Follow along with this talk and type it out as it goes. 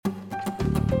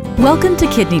Welcome to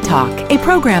Kidney Talk, a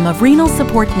program of Renal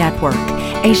Support Network,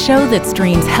 a show that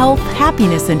streams health,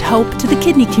 happiness, and hope to the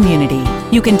kidney community.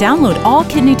 You can download all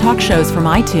Kidney Talk shows from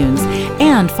iTunes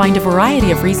and find a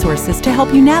variety of resources to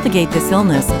help you navigate this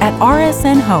illness at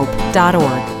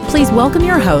rsnhope.org. Please welcome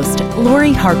your host,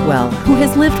 Lori Hartwell, who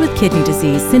has lived with kidney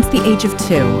disease since the age of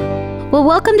 2. Well,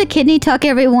 welcome to Kidney Talk,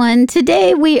 everyone.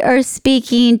 Today we are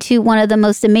speaking to one of the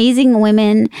most amazing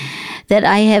women that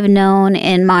I have known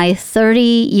in my 30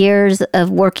 years of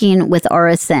working with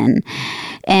RSN.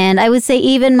 And I would say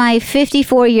even my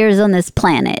 54 years on this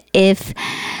planet. If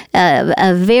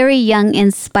a very young,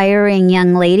 inspiring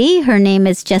young lady. Her name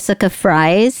is Jessica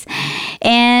Fries.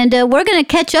 And we're going to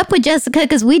catch up with Jessica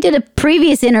because we did a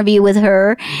previous interview with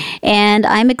her. And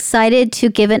I'm excited to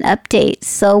give an update.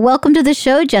 So welcome to the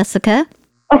show, Jessica.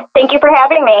 Thank you for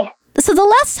having me. So the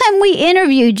last time we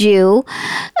interviewed you,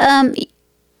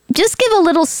 just give a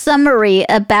little summary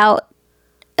about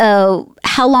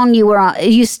how long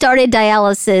you started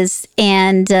dialysis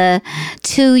and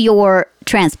to your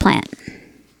transplant.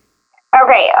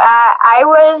 Okay, I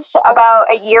was about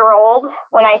a year old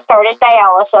when I started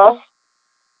dialysis.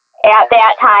 At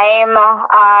that time,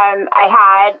 I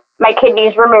had my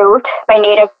kidneys removed, my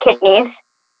native kidneys.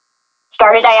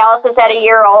 Started dialysis at a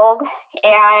year old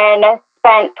and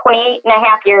spent 28 and a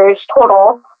half years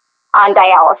total on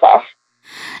dialysis.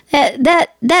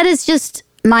 That is just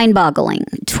mind-boggling.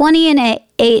 28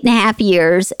 and a half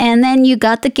years, and then you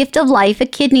got the gift of life, a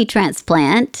kidney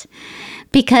transplant,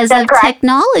 because That's of correct.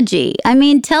 technology. I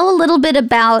mean, tell a little bit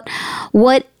about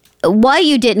why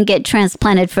you didn't get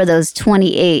transplanted for those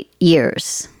 28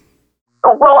 years.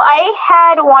 Well, I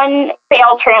had one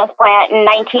failed transplant in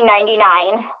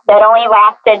 1999 that only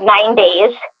lasted 9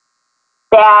 days.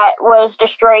 That was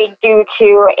destroyed due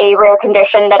to a rare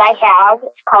condition that I have.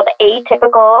 It's called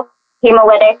atypical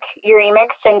hemolytic uremic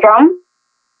syndrome.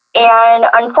 And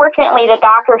unfortunately, the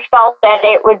doctors felt that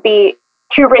it would be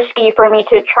too risky for me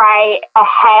to try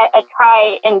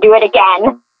and do it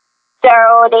again.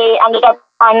 So they ended up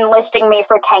unlisting me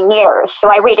for 10 years. So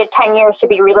I waited 10 years to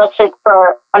be relisted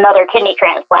for another kidney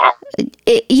transplant.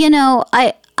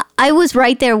 I was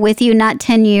right there with you, not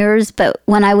 10 years, but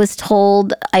when I was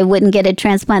told I wouldn't get a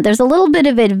transplant, there's a little bit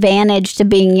of advantage to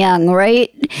being young,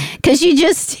 right? Because you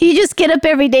just get up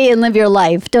every day and live your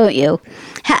life, don't you?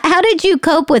 How did you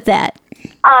cope with that?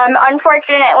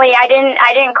 Unfortunately, I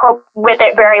didn't cope with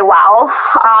it very well.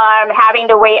 Having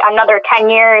to wait another 10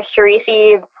 years to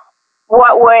receive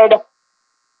what would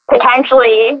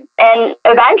potentially and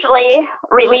eventually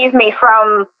relieve me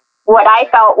from what I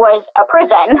felt was a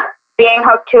prison, being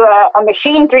hooked to a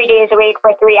machine 3 days a week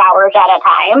for 3 hours at a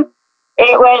time.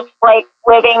 It was like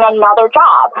living another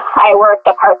job. I worked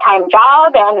a part-time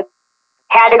job and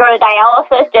had to go to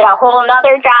dialysis, did a whole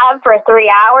nother job for 3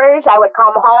 hours. I would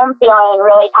come home feeling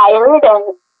really tired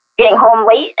and getting home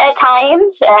late at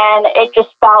times, and it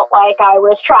just felt like I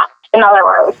was trapped, in other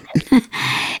words.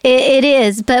 It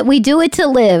is, but we do it to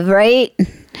live, right?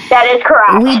 That is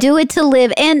correct. We do it to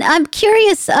live. And I'm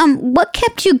curious, what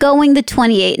kept you going the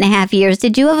 28 and a half years?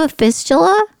 Did you have a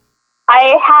fistula?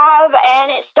 I have,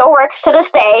 and it still works to this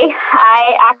day.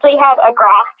 I actually have a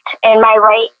graft in my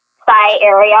right thigh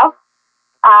area.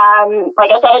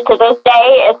 Like I said, to this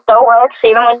day, it still works,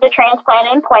 even with the transplant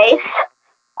in place.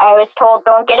 I was told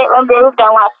don't get it removed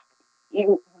unless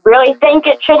you really think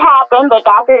it should happen, but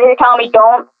doctors are telling me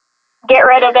don't get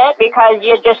rid of it because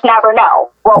you just never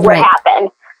know what would happen.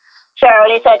 So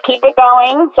they said keep it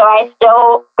going, so I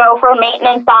still go for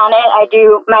maintenance on it. I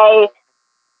do my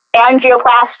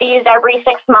angioplasties every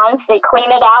 6 months. They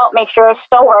clean it out, make sure it's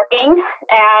still working,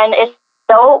 and it's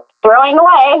still throwing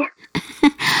away.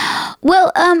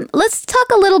 Well, let's talk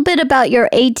a little bit about your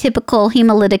atypical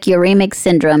hemolytic uremic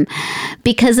syndrome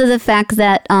because of the fact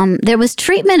that there was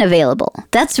treatment available.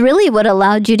 That's really what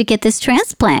allowed you to get this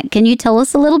transplant. Can you tell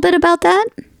us a little bit about that?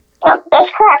 That's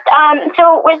correct.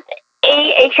 So with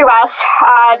AHUS,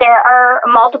 there are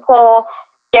multiple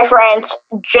different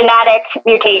genetic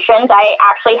mutations. I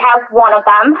actually have one of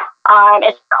them.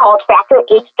 It's called factor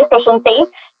H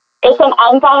deficiency. It's an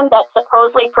enzyme that's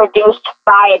supposedly produced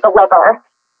by the liver.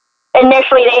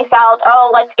 Initially, they felt,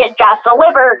 let's get Jess a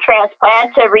liver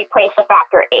transplant to replace the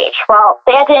factor H. Well,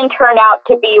 that didn't turn out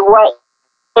to be what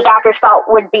the doctors felt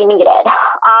would be needed.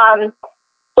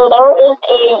 So there is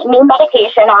a new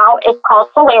medication out. It's called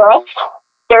Soliris.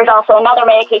 There's also another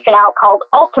medication out called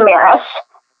Ultomiris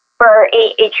for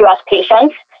AHUS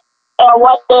patients. And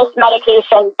what this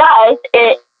medication does,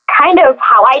 it kind of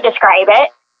how I describe it,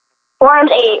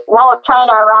 forms a wall of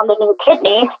China around the new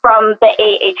kidney from the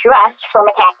AHUS from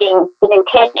attacking the new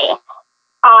kidney.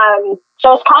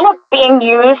 So it's kind of being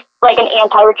used like an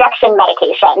anti-rejection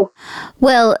medication.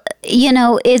 Well,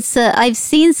 it's I've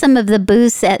seen some of the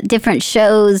booths at different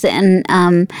shows, and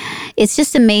it's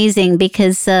just amazing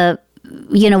because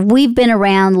we've been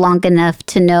around long enough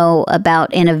to know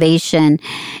about innovation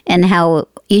and how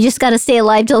you just got to stay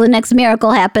alive till the next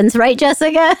miracle happens, right,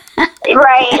 Jessica?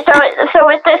 Right. So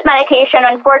with this medication,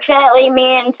 unfortunately,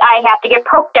 means I have to get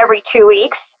poked every 2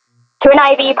 weeks to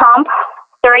an IV pump,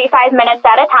 35 minutes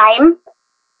at a time,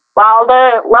 while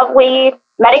the lovely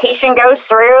medication goes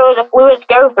through, the fluids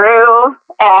go through,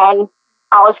 and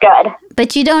all is good.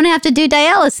 But you don't have to do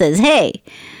dialysis. Hey.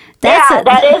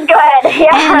 That is good.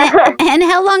 Yeah. And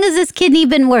how long has this kidney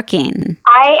been working?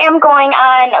 I am going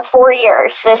on 4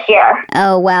 years this year.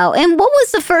 Oh, wow. And what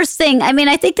was the first thing? I mean,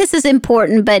 I think this is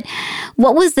important, but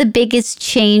what was the biggest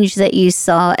change that you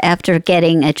saw after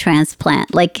getting a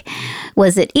transplant? Like,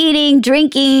 was it eating,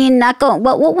 drinking, not going?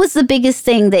 What was the biggest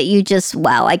thing that you just,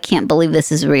 wow, I can't believe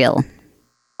this is real?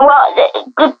 Well,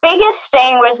 the biggest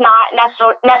thing was not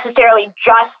necessarily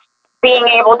just being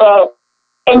able to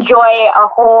enjoy a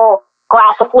whole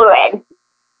glass of fluid.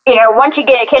 Once you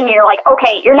get a kidney, you're like,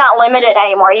 okay, you're not limited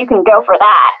anymore. You can go for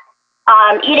that.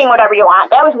 Eating whatever you want.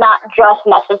 That was not just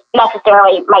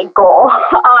necessarily my goal.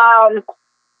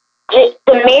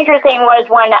 The major thing was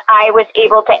when I was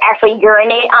able to actually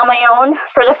urinate on my own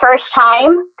for the first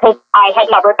time, because I had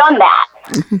never done that.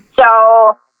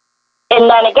 So, and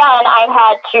then again, I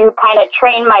had to kind of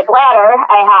train my bladder.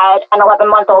 I had an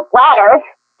 11-month-old bladder.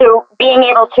 So being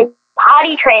able to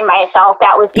potty train myself,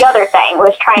 that was the other thing,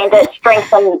 was trying to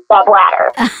strengthen the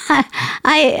bladder.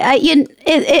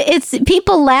 It's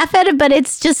people laugh at it, but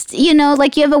it's just,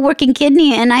 like you have a working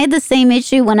kidney, and I had the same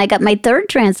issue when I got my third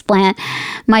transplant.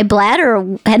 My bladder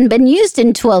hadn't been used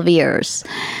in 12 years.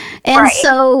 And right.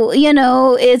 So,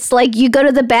 it's like you go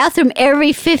to the bathroom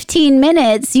every 15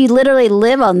 minutes. You literally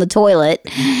live on the toilet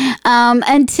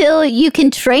until you can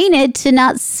train it to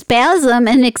not spasm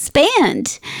and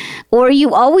expand. Or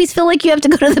you always feel like you have to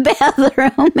go to the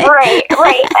bathroom. Right.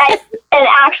 And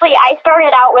actually, I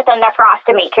started out with a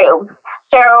nephrostomy tube.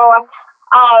 So,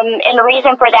 and the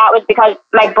reason for that was because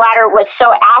my bladder was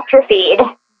so atrophied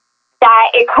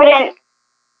that it couldn't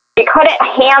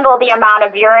handle the amount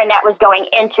of urine that was going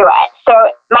into it. So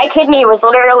my kidney was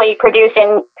literally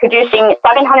producing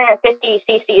 750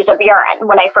 cc's of urine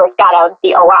when I first got out of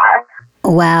the OR.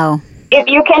 Wow. If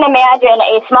you can imagine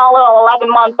a small little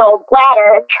 11-month-old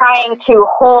bladder trying to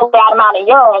hold that amount of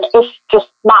urine, it's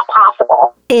just not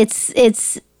possible. It's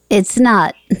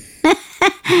not.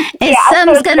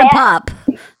 Something's going to pop.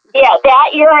 Yeah,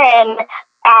 that urine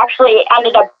actually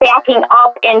ended up backing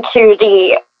up into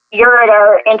the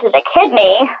ureter, into the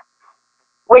kidney,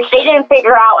 which they didn't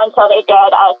figure out until they did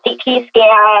a CT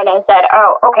scan and said,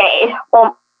 oh, okay,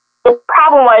 well, the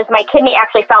problem was my kidney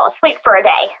actually fell asleep for a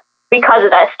day because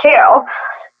of this too.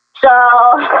 So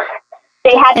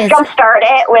they had to jumpstart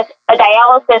it with a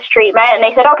dialysis treatment, and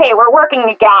they said, okay, we're working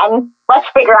again. Let's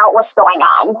figure out what's going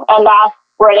on. And that's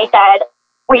where they said,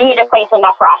 we need to place a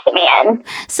nephrostomy in.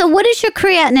 So what is your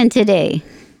creatinine today?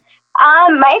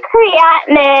 My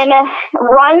creatinine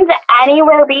runs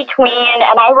anywhere between,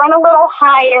 and I run a little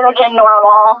higher than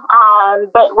normal,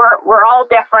 but we're all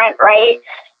different, right?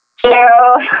 So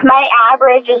my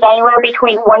average is anywhere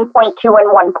between 1.2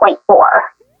 and 1.4.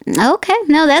 Okay.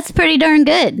 No, that's pretty darn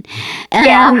good.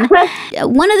 Yeah.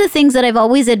 One of the things that I've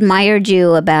always admired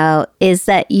you about is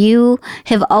that you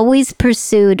have always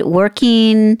pursued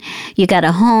working. You got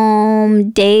a home,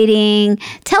 dating.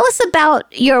 Tell us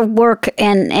about your work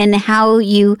and how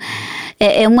you,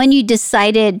 and when you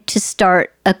decided to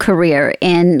start a career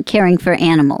in caring for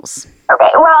animals. Okay.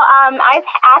 Well, I've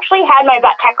actually had my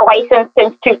vet tech license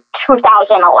since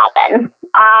 2011.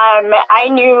 I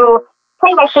knew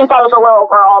pretty much since I was a little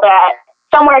girl that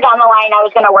somewhere down the line I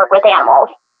was going to work with animals.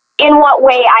 In what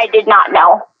way, I did not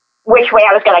know which way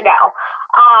I was going to go.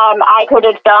 I could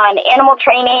have done animal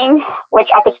training, which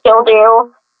I could still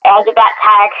do as a vet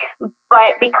tech,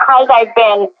 but because I've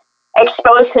been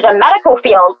exposed to the medical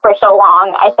field for so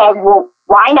long, I said, well,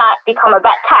 why not become a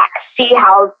vet tech, see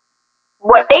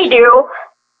what they do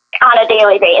on a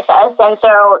daily basis. And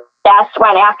so that's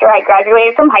when, after I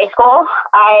graduated from high school,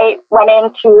 I went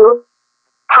into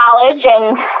college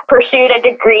and pursued a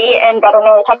degree in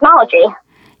veterinary technology.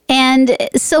 And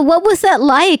so what was that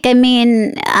like? I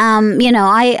mean,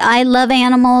 I love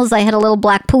animals. I had a little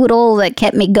black poodle that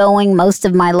kept me going most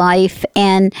of my life.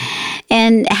 And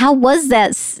how was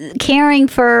that caring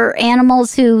for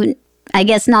animals who, I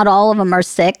guess not all of them are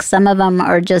sick. Some of them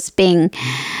are just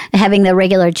having the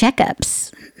regular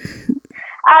checkups.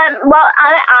 Well,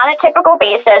 on a typical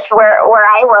basis where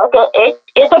I work,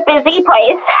 it's a busy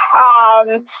place.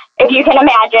 If you can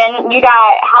imagine, you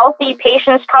got healthy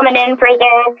patients coming in for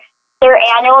their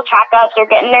annual checkups. They're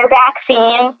getting their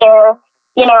vaccines. They're,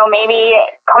 maybe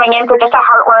coming in for just a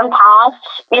heartworm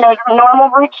test, normal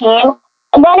routine.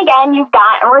 And then again, you've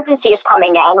got emergencies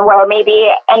coming in where maybe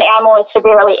an animal is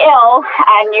severely ill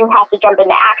and you have to jump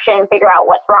into action and figure out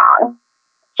what's wrong.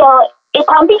 So it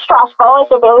can be stressful.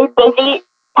 It's a very busy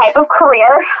type of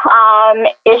career.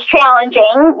 It's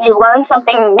challenging. You learn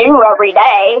something new every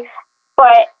day,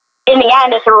 but in the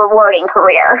end, it's a rewarding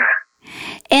career.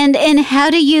 And how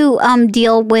do you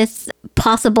deal with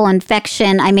possible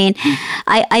infection? I mean,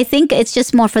 I think it's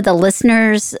just more for the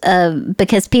listeners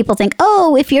because people think,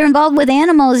 oh, if you're involved with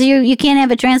animals, you can't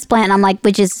have a transplant. I'm like,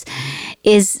 which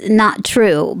is not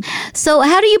true. So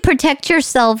how do you protect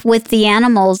yourself with the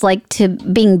animals, like to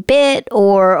being bit,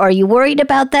 or are you worried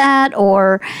about that,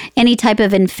 or any type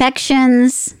of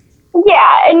infections?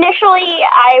 Yeah, initially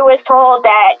I was told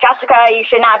that, Jessica, you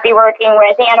should not be working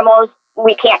with animals.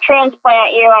 We can't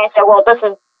transplant you. And I said, well, this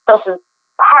is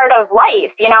part of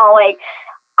life,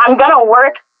 I'm going to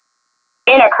work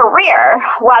in a career,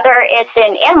 whether it's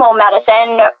in animal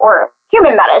medicine or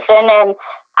human medicine. And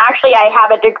actually, I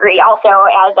have a degree also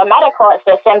as a medical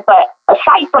assistant. But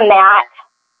aside from that,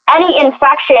 any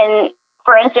infection,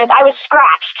 for instance, I was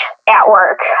scratched at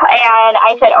work. And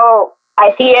I said, oh,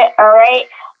 I see it. All right.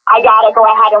 I got to go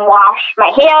ahead and wash my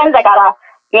hands. I got to,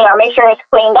 make sure it's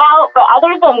cleaned out. But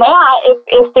other than that,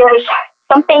 if there's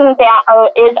something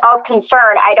that is of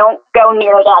concern, I don't go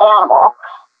near that animal.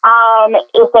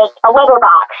 If it's a litter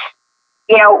box,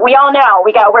 we all know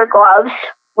we got to wear gloves.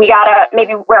 We got to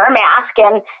maybe wear a mask.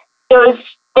 And those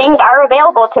things are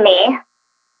available to me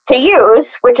to use,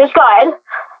 which is good.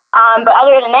 But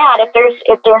other than that, if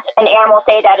there's an animal,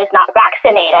 say, that is not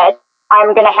vaccinated,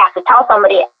 I'm going to have to tell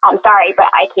somebody, I'm sorry, but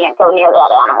I can't go near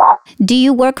that animal. Do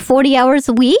you work 40 hours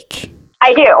a week?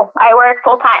 I do. I work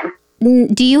full time.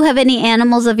 Do you have any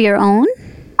animals of your own?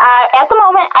 At the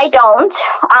moment, I don't.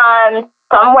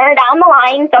 Somewhere down the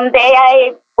line, someday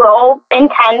I will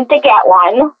intend to get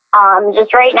one.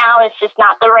 Just right now, it's just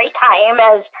not the right time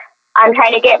as I'm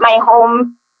trying to get my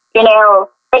home,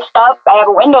 fixed up. I have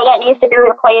a window that needs to be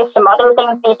replaced. Some other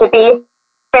things need to be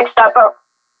fixed up. But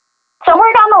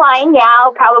somewhere down the line, yeah,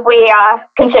 I'll probably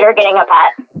consider getting a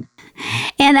pet.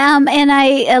 And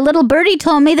a little birdie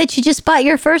told me that you just bought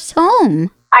your first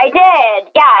home. I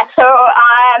did, yeah. So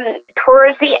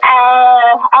towards the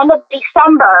end of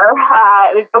December,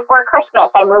 it was before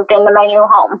Christmas, I moved into my new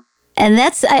home. And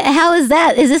that's, how is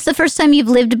that? Is this the first time you've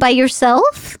lived by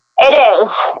yourself? It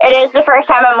is. It is the first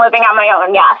time I'm living on my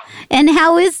own, yes. And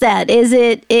how is that? Is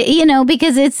it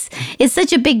because it's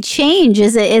such a big change.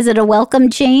 Is it a welcome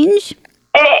change?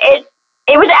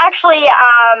 It was actually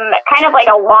kind of like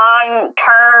a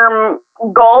long-term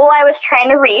goal I was trying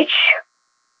to reach.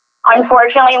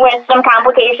 Unfortunately, with some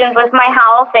complications with my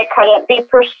health, it couldn't be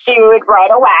pursued right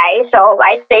away. So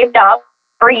I saved up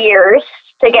for years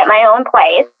to get my own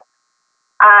place.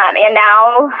 And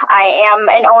now I am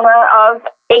an owner of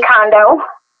a condo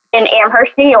in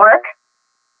Amherst, New York.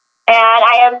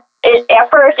 And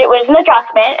at first it was an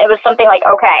adjustment. It was something like,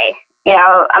 okay,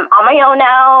 I'm on my own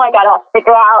now. I got to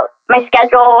figure out my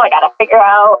schedule. I got to figure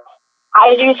out how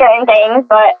to do certain things.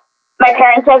 But my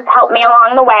parents have helped me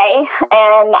along the way,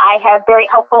 and I have very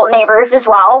helpful neighbors as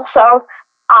well. So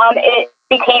it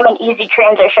became an easy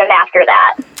transition after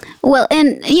that. Well,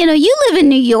 and, you live in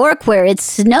New York where it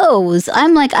snows.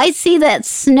 I'm like, I see that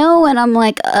snow, and I'm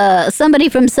like, somebody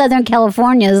from Southern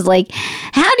California is like,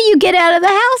 how do you get out of the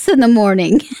house in the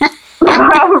morning?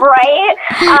 Right?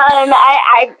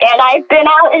 I've been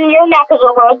out in your neck of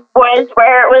the woods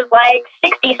where it was like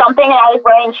 60-something and I was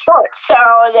wearing shorts. So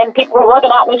then people were looking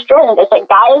at me strange. They said,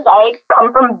 guys, I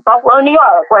come from Buffalo, New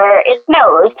York, where it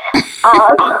snows.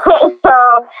 So,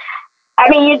 I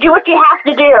mean, you do what you have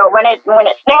to do. When it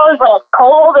snows, when it's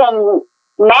cold and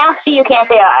nasty, you can't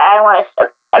say, I don't want to.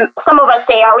 And some of us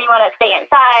say, we want to stay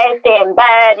inside, stay in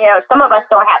bed. Some of us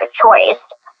don't have a choice.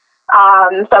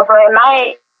 So for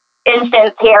my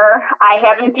instance here, I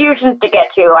have infusions to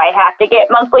get to. I have to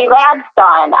get monthly labs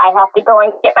done. I have to go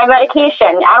and get my medication.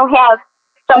 I don't have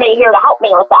somebody here to help me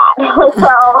with that.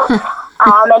 So,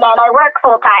 and then I work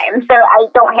full time, so I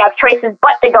don't have choices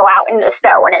but to go out in the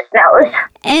snow when it snows.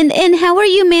 And how are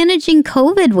you managing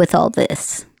COVID with all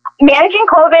this? Managing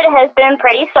COVID has been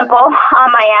pretty simple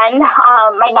on my end.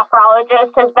 My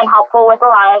nephrologist has been helpful with a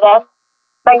lot of this.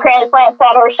 My transplant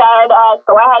center said,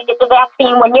 go ahead, get the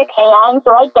vaccine when you can.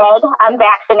 So I did. I'm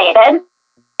vaccinated.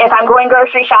 If I'm going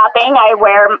grocery shopping, I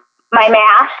wear my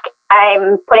mask.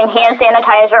 I'm putting hand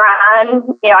sanitizer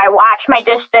on. I watch my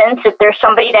distance. If there's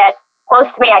somebody that's close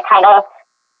to me, I kind of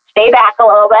stay back a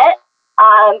little bit.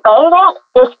 But other than that,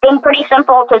 it's been pretty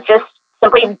simple to just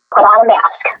simply put on a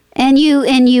mask. And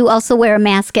you also wear a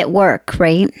mask at work,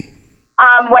 right?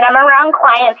 When I'm around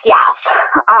clients, yes.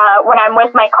 When I'm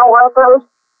with my coworkers,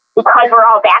 because we're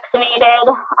all vaccinated,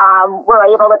 we're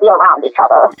able to be around each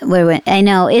other. I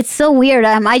know. It's so weird.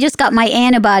 I just got my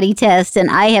antibody test,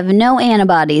 and I have no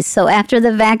antibodies. So after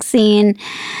the vaccine,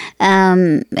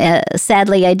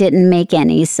 sadly, I didn't make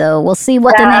any. So we'll see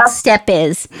what the next step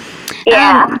is.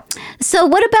 Yeah. So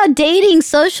what about dating,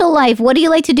 social life? What do you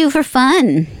like to do for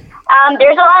fun?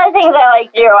 There's a lot of things I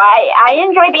like to do. I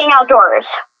enjoy being outdoors.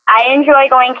 I enjoy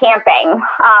going camping.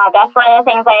 That's one of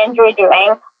the things I enjoy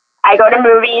doing. I go to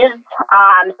movies.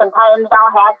 Sometimes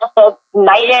I'll have just a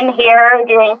night in here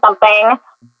doing something.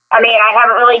 I mean, I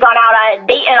haven't really gone out on a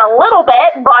date in a little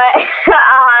bit, but,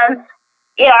 I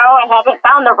haven't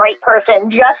found the right person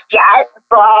just yet.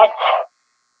 But,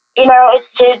 it's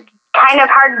just kind of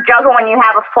hard to juggle when you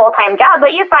have a full-time job,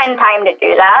 but you find time to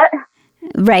do that.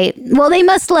 Right. Well, they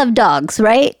must love dogs,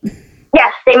 right?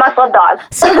 Yes, they must love dogs.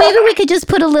 So maybe we could just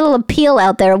put a little appeal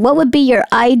out there. What would be your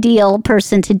ideal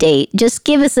person to date? Just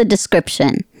give us a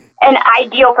description. An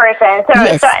ideal person. So,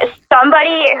 yes. so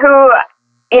somebody who,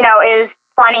 is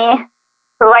funny,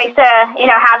 who likes to,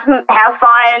 have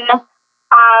fun,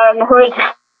 who's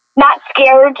not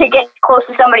scared to get close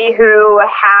to somebody who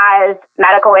has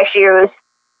medical issues.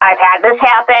 I've had this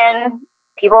happen.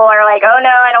 People are like, oh no,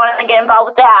 I don't want to get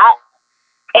involved with that.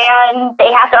 And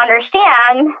they have to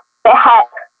understand that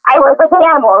I work with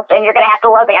animals, and you're going to have to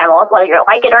love animals, whether you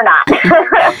like it or not.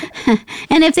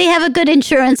 And if they have a good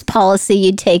insurance policy,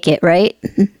 you'd take it, right?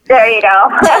 There you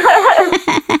go.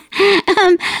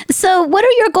 So what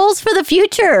are your goals for the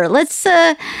future? Let's, you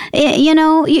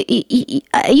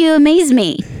amaze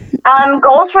me.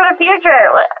 Goals for the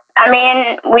future. I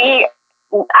mean,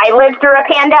 I lived through a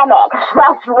pandemic.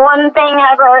 That's one thing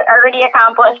I've already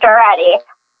accomplished already.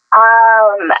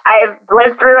 I've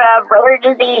lived through a rare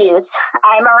disease.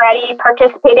 I'm already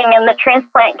participating in the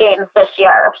transplant games this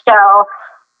year. So,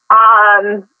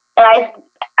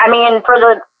 for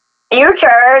the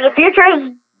future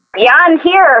is beyond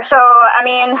here. So,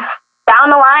 down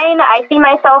the line, I see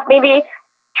myself maybe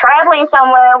traveling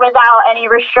somewhere without any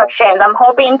restrictions. I'm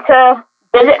hoping to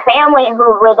visit family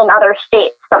who live in other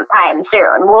states sometime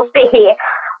soon. We'll see.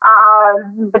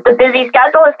 But the busy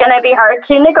schedule is going to be hard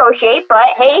to negotiate,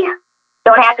 but hey,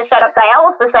 don't have to set up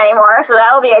dialysis anymore, so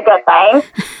that'll be a good thing.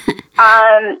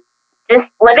 Just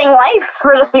living life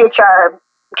for the future,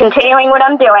 continuing what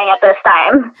I'm doing at this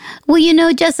time. Well,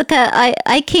 Jessica,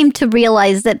 I came to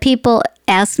realize that people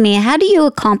ask me, how do you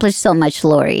accomplish so much,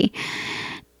 Lori?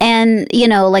 And,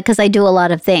 because I do a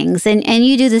lot of things, and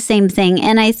you do the same thing.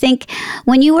 And I think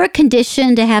when you were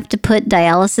conditioned to have to put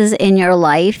dialysis in your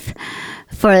life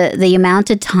for the amount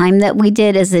of time that we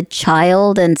did as a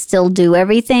child and still do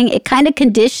everything, it kind of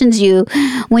conditions you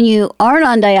when you aren't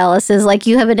on dialysis, like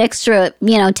you have an extra,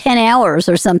 10 hours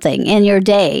or something in your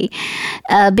day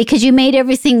because you made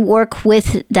everything work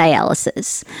with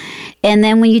dialysis. And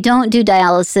then when you don't do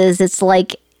dialysis, it's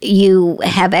like you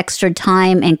have extra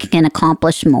time and can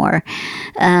accomplish more.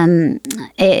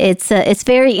 It's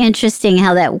very interesting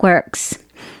how that works.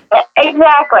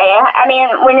 Exactly.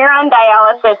 When you're on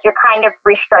dialysis, you're kind of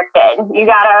restricted. You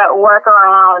got to work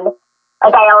around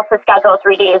a dialysis schedule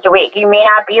 3 days a week. You may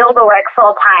not be able to work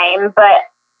full time, but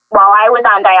while I was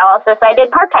on dialysis, I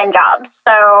did part-time jobs.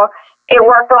 So it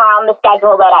worked around the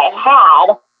schedule that I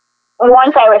had.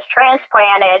 Once I was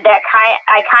transplanted,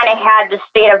 I kind of had the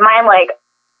state of mind like,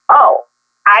 oh,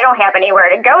 I don't have anywhere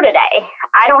to go today.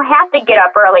 I don't have to get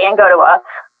up early and go to a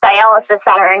dialysis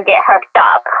center and get hooked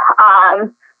up.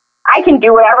 I can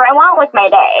do whatever I want with my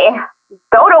day.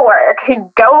 Go to work,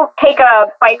 go take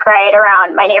a bike ride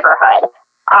around my neighborhood.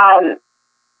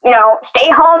 Stay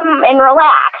home and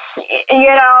relax.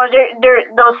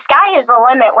 The sky is the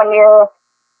limit when you're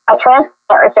a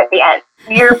transplant recipient.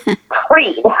 You're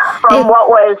freed from what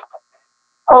was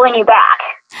holding you back.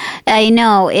 I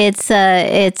know it's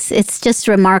just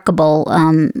remarkable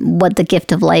what the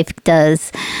gift of life does.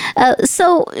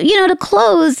 So to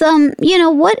close,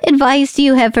 what advice do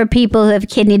you have for people who have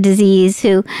kidney disease,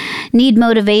 who need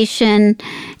motivation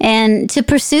and to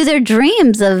pursue their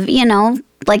dreams of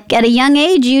like at a young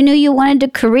age you knew you wanted a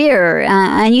career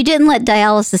and you didn't let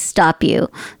dialysis stop you.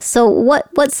 So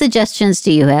what suggestions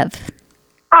do you have?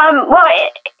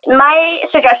 My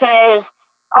suggestion is,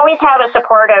 always have a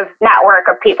supportive network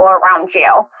of people around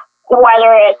you,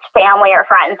 whether it's family or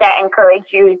friends that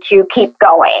encourage you to keep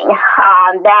going.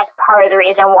 That's part of the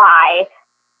reason why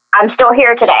I'm still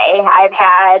here today. I've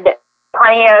had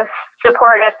plenty of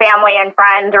supportive family and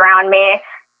friends around me.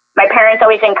 My parents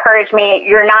always encouraged me,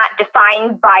 you're not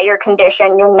defined by your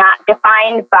condition. You're not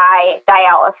defined by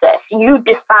dialysis. You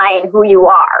define who you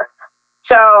are.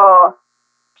 So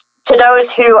to those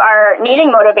who are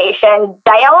needing motivation,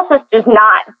 dialysis does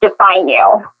not define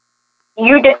you.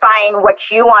 You define what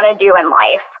you want to do in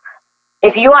life.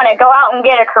 If you want to go out and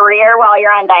get a career while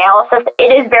you're on dialysis,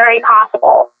 it is very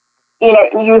possible. You know,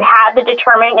 you have the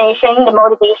determination, the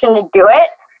motivation to do it.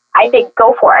 I think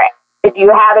go for it. If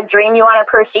you have a dream you want to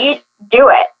proceed, do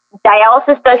it.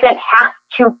 Dialysis doesn't have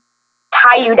to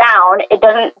tie you down. It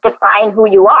doesn't define who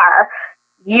you are.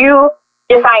 You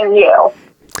define you.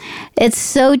 It's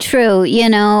so true. You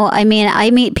know, I mean, I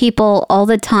meet people all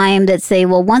the time that say,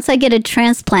 well, once I get a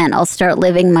transplant, I'll start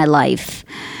living my life.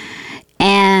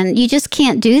 And you just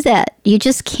can't do that. You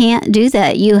just can't do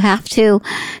that. You have to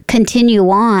continue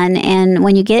on. And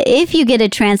if you get a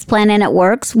transplant and it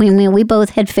works, we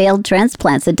both had failed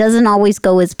transplants. It doesn't always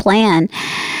go as planned.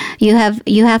 You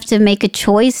have to make a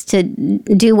choice to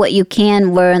do what you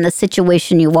can where in the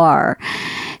situation you are.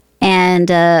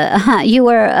 And you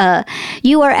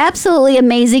are absolutely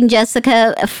amazing,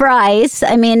 Jessica Fries.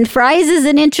 I mean, Fries is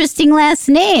an interesting last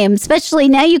name, especially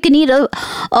now you can eat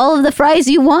all of the fries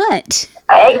you want.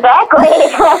 Exactly.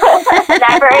 And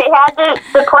I've already had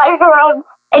the pleasure of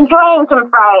enjoying some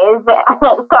fries.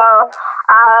 And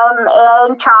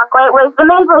chocolate was the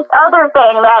main other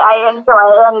thing that I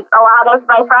enjoy. And a lot of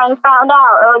my friends found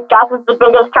out, oh, Jess is the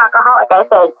biggest chocoholic. I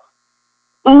said,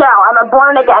 no, I'm a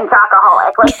born-again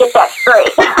chocoholic. Let's get that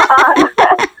straight.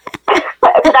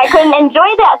 Because I couldn't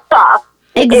enjoy that stuff.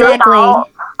 Exactly. It was all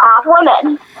off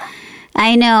limits.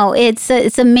 I know. It's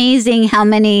amazing how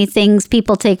many things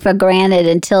people take for granted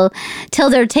until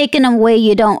they're taken away.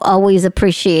 You don't always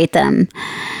appreciate them.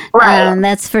 Right.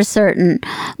 That's for certain.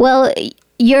 Well,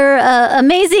 you're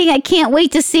amazing. I can't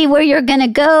wait to see where you're going to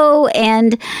go.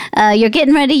 And you're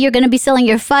getting ready. You're going to be selling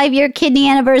your 5-year kidney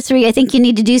anniversary. I think you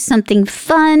need to do something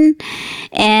fun.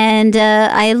 And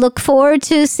I look forward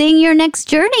to seeing your next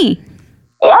journey.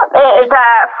 Yep. It's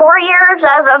 4 years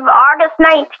as of August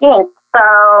 19th. So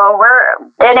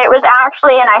and it was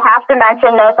actually, and I have to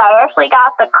mention this, I actually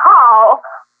got the call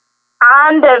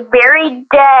on the very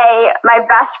day my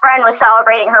best friend was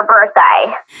celebrating her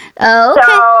birthday. Oh,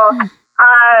 okay.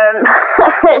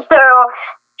 So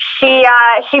she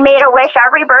made a wish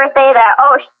every birthday that,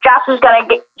 oh, Jess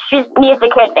she needs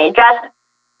a kidney. Jess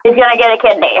is going to get a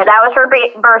kidney. And that was her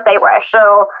birthday wish.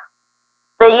 So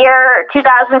the year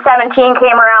 2017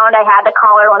 came around, I had to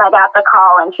call her when I got the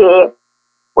call, and she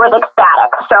was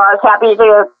ecstatic. So I was happy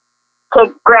to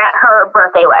grant her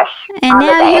birthday wish. And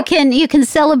now you can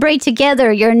celebrate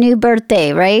together your new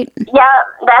birthday, right? Yeah,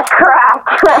 that's correct.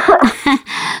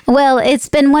 Well, it's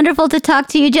been wonderful to talk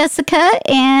to you, Jessica,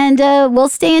 and we'll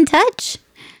stay in touch.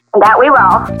 That we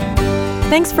will.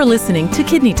 Thanks for listening to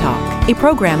Kidney Talk, a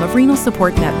program of Renal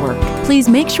Support Network. Please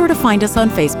make sure to find us on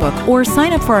Facebook or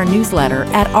sign up for our newsletter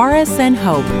at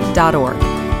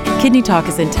rsnhope.org. Kidney Talk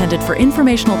is intended for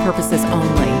informational purposes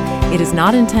only. It is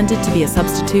not intended to be a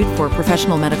substitute for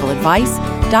professional medical advice,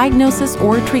 diagnosis,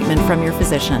 or treatment from your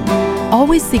physician.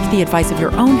 Always seek the advice of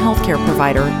your own healthcare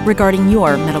provider regarding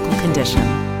your medical condition.